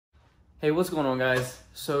Hey, what's going on, guys?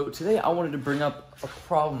 So today I wanted to bring up a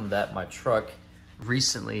problem that my truck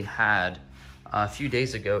recently had a few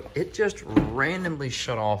days ago. It just randomly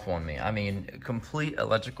shut off on me. I mean, complete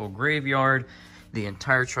electrical graveyard. The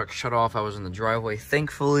entire truck shut off. I was in the driveway,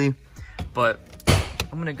 thankfully, but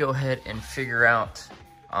I'm gonna go ahead and figure out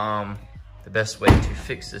the best way to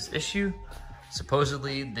fix this issue.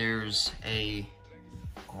 Supposedly there's a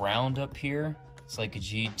ground up here. It's like a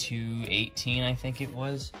G218, I think it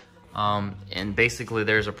was. And basically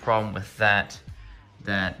there's a problem with that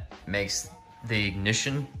makes the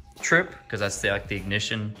ignition trip, because that's like the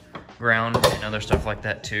ignition ground and other stuff like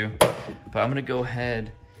that too. But I'm gonna go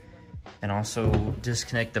ahead and also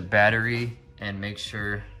disconnect the battery and make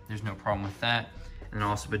sure there's no problem with that. And then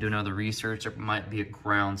also by doing other research, there might be a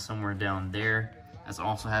ground somewhere down there that's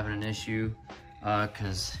also having an issue.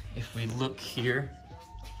 Because if we look here,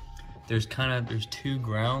 there's two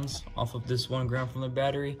grounds off of this one ground from the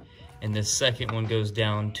battery, and this second one goes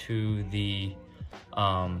down to the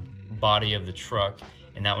body of the truck,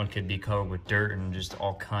 and that one could be covered with dirt and just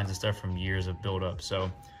all kinds of stuff from years of buildup.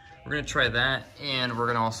 So we're gonna try that, and we're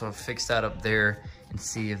gonna also fix that up there and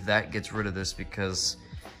see if that gets rid of this, because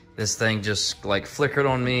this thing just like flickered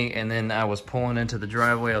on me, and then I was pulling into the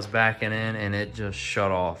driveway, I was backing in, and it just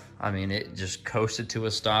shut off. I mean, it just coasted to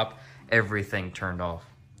a stop, everything turned off.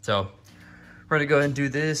 So we're gonna go ahead and do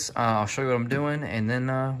this. I'll show you what I'm doing, and then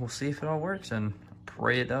we'll see if it all works, and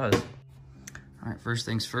pray it does. All right, first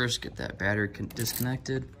things first, get that battery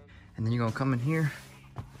disconnected, and then you're gonna come in here,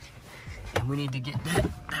 and we need to get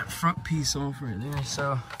that front piece off right there.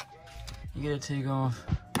 So you gotta take off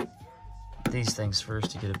these things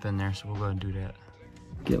first to get up in there, so we'll go ahead and do that.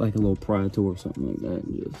 Get like a little pry tool or something like that,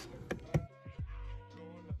 and just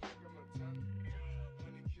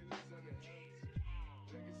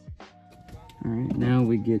all right, now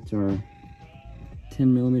we get our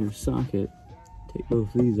 10mm socket. Take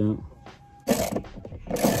both of these out.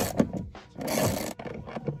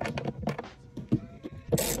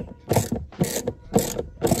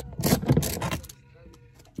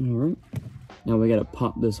 All right, now we gotta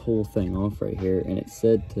pop this whole thing off right here, and it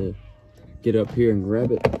said to get up here and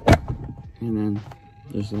grab it, and then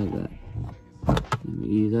just like that. Let me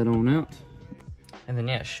ease that on out. And then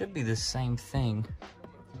yeah, it should be the same thing,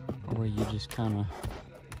 where you just kind of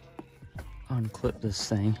unclip this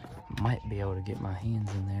thing. Might be able to get my hands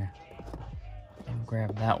in there and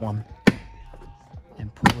grab that one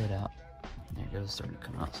and pull it out. There it goes, starting to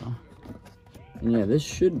come out some. And yeah, this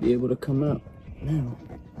should be able to come out now.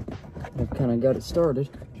 I've kind of got it started.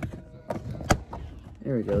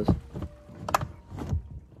 There it goes.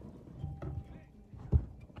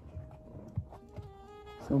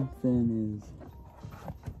 Something is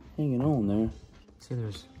hanging on there. See,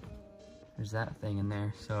 there's that thing in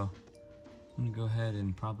there, so I'm gonna go ahead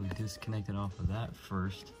and probably disconnect it off of that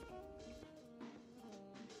first.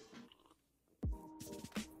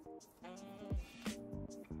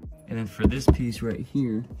 And then for this piece right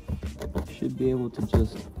here, should be able to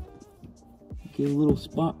just get a little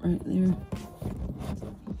spot right there,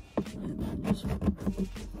 and then just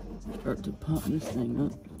start to pop this thing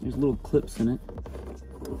up. There's little clips in it.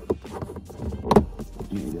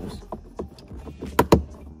 There it goes.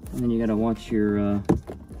 And then you gotta watch your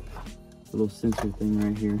little sensor thing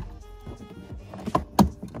right here.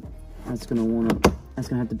 That's gonna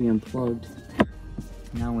have to be unplugged.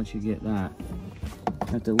 Now once you get that, you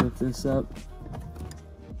have to lift this up,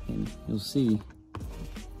 and you'll see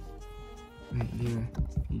right there,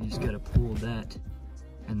 you just gotta pull that,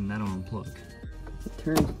 and that'll unplug. It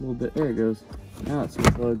turns a little bit, there it goes. Now it's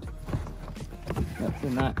unplugged.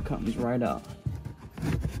 Then that comes right out.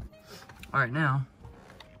 All right, now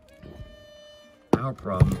our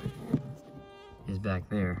problem is back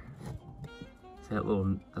there. See that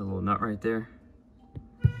little nut right there?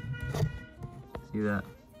 See that?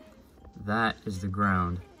 That is the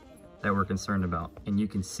ground that we're concerned about. And you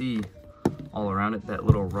can see all around it, that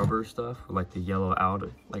little rubber stuff, like the yellow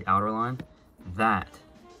outer line, that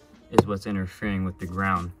is what's interfering with the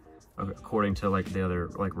ground, according to like the other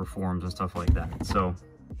like reforms and stuff like that. So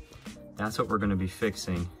that's what we're gonna be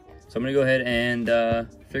fixing. So I'm gonna go ahead and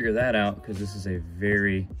figure that out, because this is a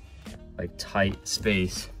very like tight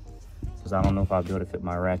space, because I don't know if I'll be able to fit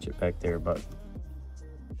my ratchet back there, but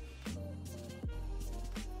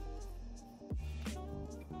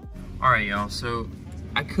all right, y'all, so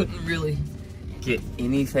I couldn't really get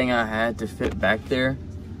anything I had to fit back there.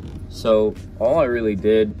 So all I really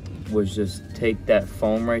did was just take that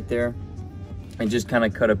foam right there and just kind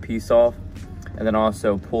of cut a piece off, and then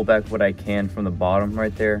also pull back what I can from the bottom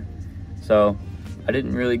right there. So I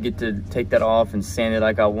didn't really get to take that off and sand it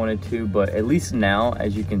like I wanted to, but at least now,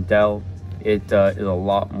 as you can tell, it is a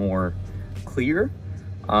lot more clear.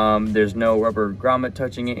 There's no rubber grommet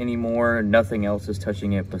touching it anymore. Nothing else is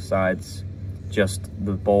touching it besides just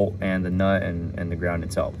the bolt and the nut and the ground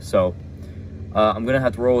itself. So I'm gonna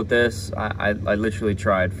have to roll with this. I literally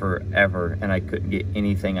tried forever and I couldn't get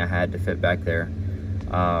anything I had to fit back there.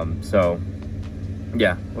 So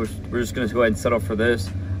yeah, we're just gonna go ahead and settle for this.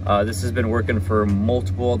 This has been working for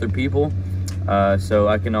multiple other people, so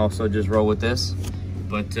I can also just roll with this.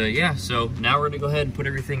 But yeah, so now we're gonna go ahead and put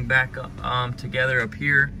everything back together up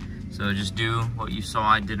here. So just do what you saw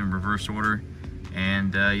I did in reverse order.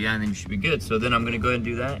 And yeah, and then you should be good. So then I'm gonna go ahead and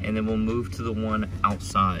do that, and then we'll move to the one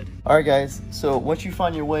outside. All right, guys, so once you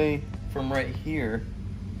find your way from right here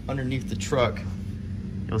underneath the truck,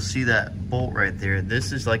 you'll see that bolt right there.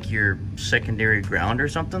 This is like your secondary ground or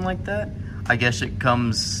something like that. I guess it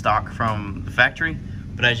comes stock from the factory,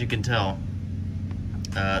 but as you can tell,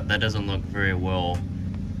 that doesn't look very well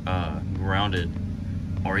grounded,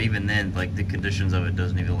 or even then, like the conditions of it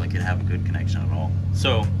doesn't even look like it have a good connection at all.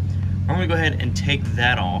 So I'm gonna go ahead and take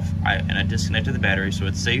that off. I disconnected the battery, so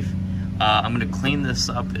it's safe. I'm gonna clean this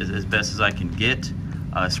up as best as I can get,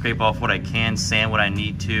 scrape off what I can, sand what I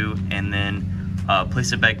need to, and then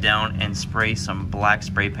place it back down and spray some black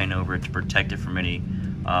spray paint over it to protect it from any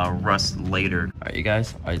rust later. All right, you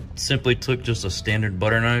guys, I simply took just a standard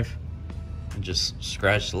butter knife and just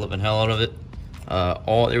scratched the living hell out of it.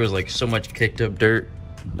 There was like so much kicked up dirt.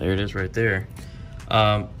 There it is right there.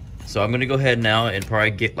 So I'm gonna go ahead now and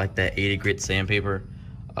probably get like that 80 grit sandpaper,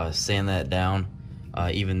 sand that down,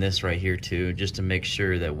 even this right here too, just to make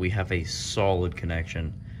sure that we have a solid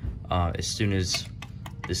connection as soon as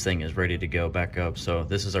this thing is ready to go back up. So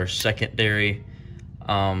this is our secondary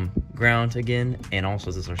ground again, and also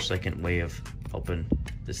this is our second way of helping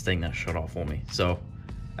this thing not shut off on me. So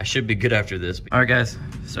I should be good after this. All right, guys,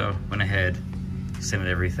 so went ahead, sanded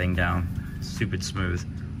everything down, stupid smooth,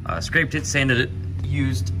 scraped it, sanded it,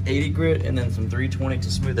 used 80 grit and then some 320 to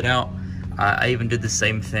smooth it out. I even did the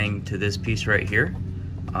same thing to this piece right here,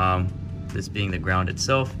 this being the ground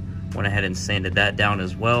itself. Went ahead and sanded that down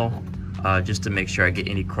as well, just to make sure I get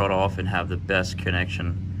any crud off and have the best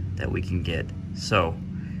connection that we can get. So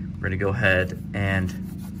we're gonna go ahead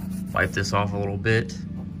and wipe this off a little bit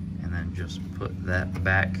and then just put that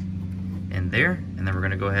back in there, and then we're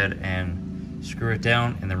gonna go ahead and screw it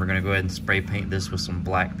down, and then we're gonna go ahead and spray paint this with some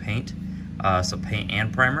black paint, some paint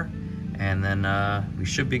and primer, and then we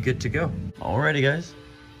should be good to go. Alrighty, guys,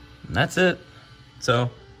 and that's it. So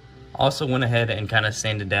also went ahead and kind of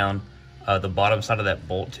sanded down the bottom side of that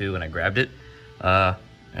bolt too, and I grabbed it and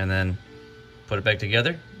then put it back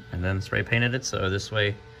together and then spray painted it, so this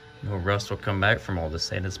way no rust will come back from all the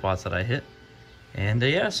sanded spots that I hit. And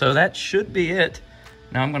yeah, so that should be it.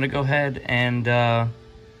 Now I'm gonna go ahead and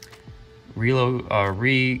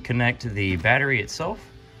reconnect the battery itself,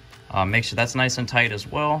 make sure that's nice and tight as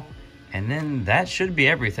well, and then that should be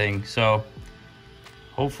everything. So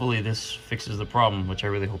hopefully this fixes the problem, which I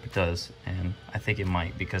really hope it does, and I think it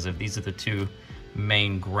might, because if these are the two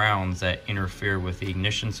main grounds that interfere with the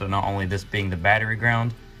ignition. So not only this being the battery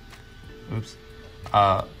ground, oops,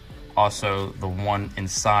 also the one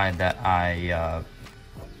inside that I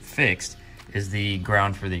fixed is the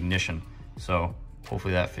ground for the ignition. So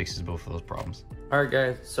hopefully that fixes both of those problems. All right,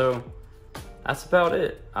 guys, so that's about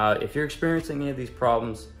it. If you're experiencing any of these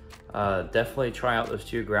problems, definitely try out those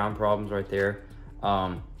two ground problems right there.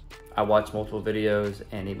 I watched multiple videos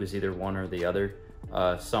and it was either one or the other.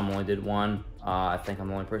 Some only did one. I think I'm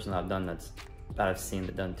the only person that I've seen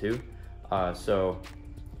that done two. So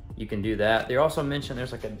you can do that. They also mentioned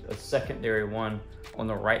there's like a secondary one on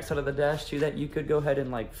the right side of the dash too that you could go ahead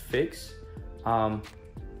and like fix.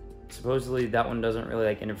 Supposedly that one doesn't really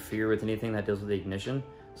like interfere with anything that deals with the ignition.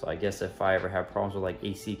 So I guess if I ever have problems with like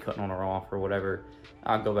AC cutting on or off or whatever,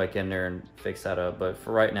 I'll go back in there and fix that up. But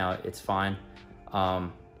for right now, it's fine.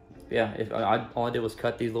 Yeah, all I did was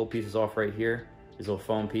cut these little pieces off right here, these little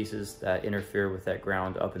foam pieces that interfere with that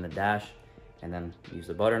ground up in the dash, and then use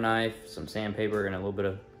a butter knife, some sandpaper, and a little bit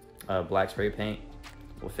of black spray paint.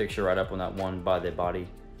 We'll fix you right up on that one by the body.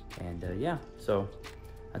 And yeah, so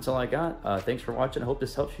that's all I got. Thanks for watching. I hope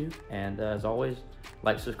this helps you. And as always,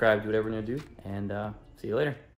 like, subscribe, do whatever you're gonna do, and see you later.